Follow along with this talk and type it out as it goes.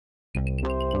When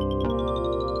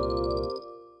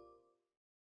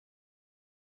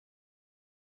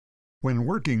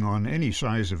working on any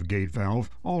size of gate valve,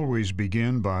 always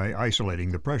begin by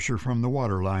isolating the pressure from the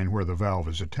water line where the valve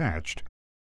is attached.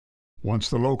 Once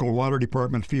the local water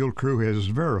department field crew has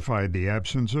verified the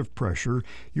absence of pressure,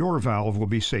 your valve will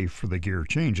be safe for the gear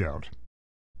changeout.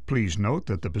 Please note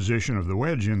that the position of the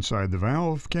wedge inside the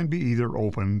valve can be either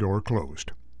opened or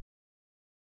closed.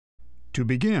 To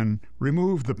begin,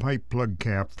 remove the pipe plug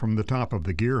cap from the top of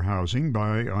the gear housing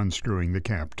by unscrewing the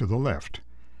cap to the left.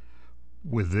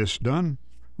 With this done,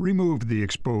 remove the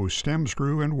exposed stem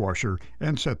screw and washer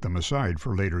and set them aside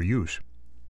for later use.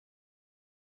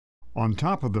 On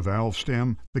top of the valve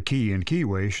stem, the key and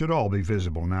keyway should all be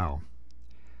visible now.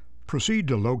 Proceed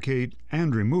to locate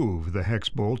and remove the hex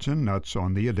bolts and nuts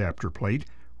on the adapter plate,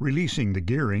 releasing the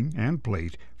gearing and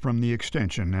plate from the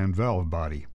extension and valve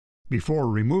body. Before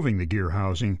removing the gear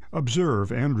housing,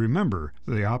 observe and remember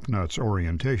the op nut's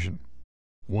orientation.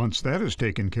 Once that is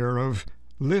taken care of,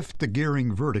 lift the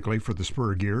gearing vertically for the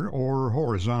spur gear or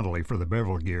horizontally for the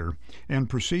bevel gear, and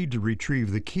proceed to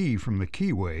retrieve the key from the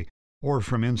keyway or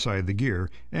from inside the gear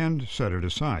and set it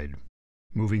aside.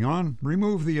 Moving on,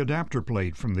 remove the adapter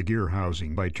plate from the gear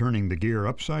housing by turning the gear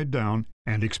upside down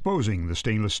and exposing the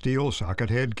stainless steel socket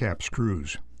head cap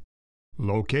screws.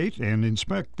 Locate and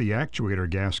inspect the actuator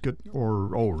gasket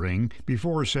or O-ring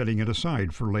before setting it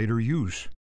aside for later use.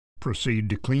 Proceed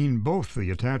to clean both the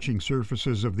attaching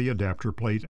surfaces of the adapter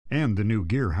plate and the new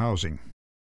gear housing.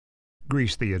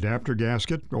 Grease the adapter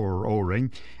gasket or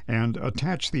O-ring and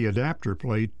attach the adapter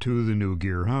plate to the new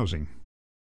gear housing.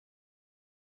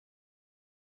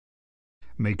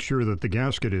 Make sure that the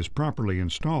gasket is properly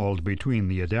installed between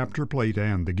the adapter plate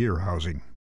and the gear housing.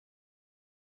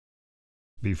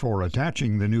 Before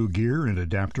attaching the new gear and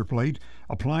adapter plate,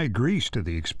 apply grease to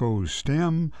the exposed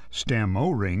stem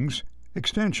O-rings,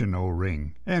 extension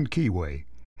O-ring, and keyway,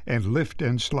 and lift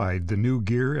and slide the new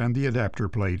gear and the adapter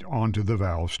plate onto the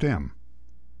valve stem.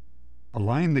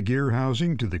 Align the gear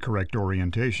housing to the correct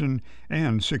orientation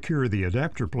and secure the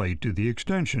adapter plate to the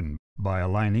extension by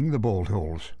aligning the bolt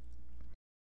holes.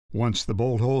 Once the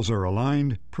bolt holes are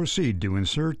aligned, proceed to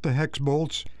insert the hex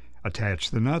bolts,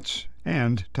 attach the nuts,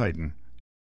 and tighten.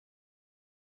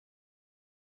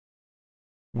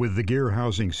 With the gear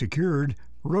housing secured,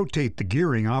 rotate the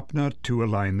gearing op nut to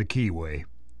align the keyway.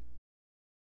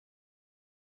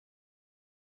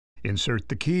 Insert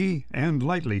the key and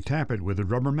lightly tap it with a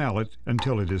rubber mallet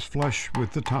until it is flush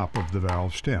with the top of the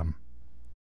valve stem.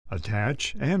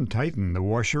 Attach and tighten the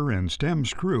washer and stem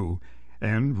screw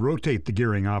and rotate the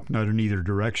gearing op nut in either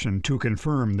direction to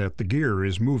confirm that the gear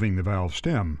is moving the valve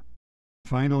stem.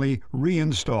 Finally,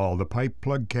 reinstall the pipe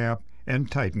plug cap and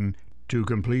tighten to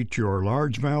complete your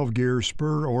large valve gear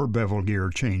spur or bevel gear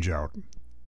changeout.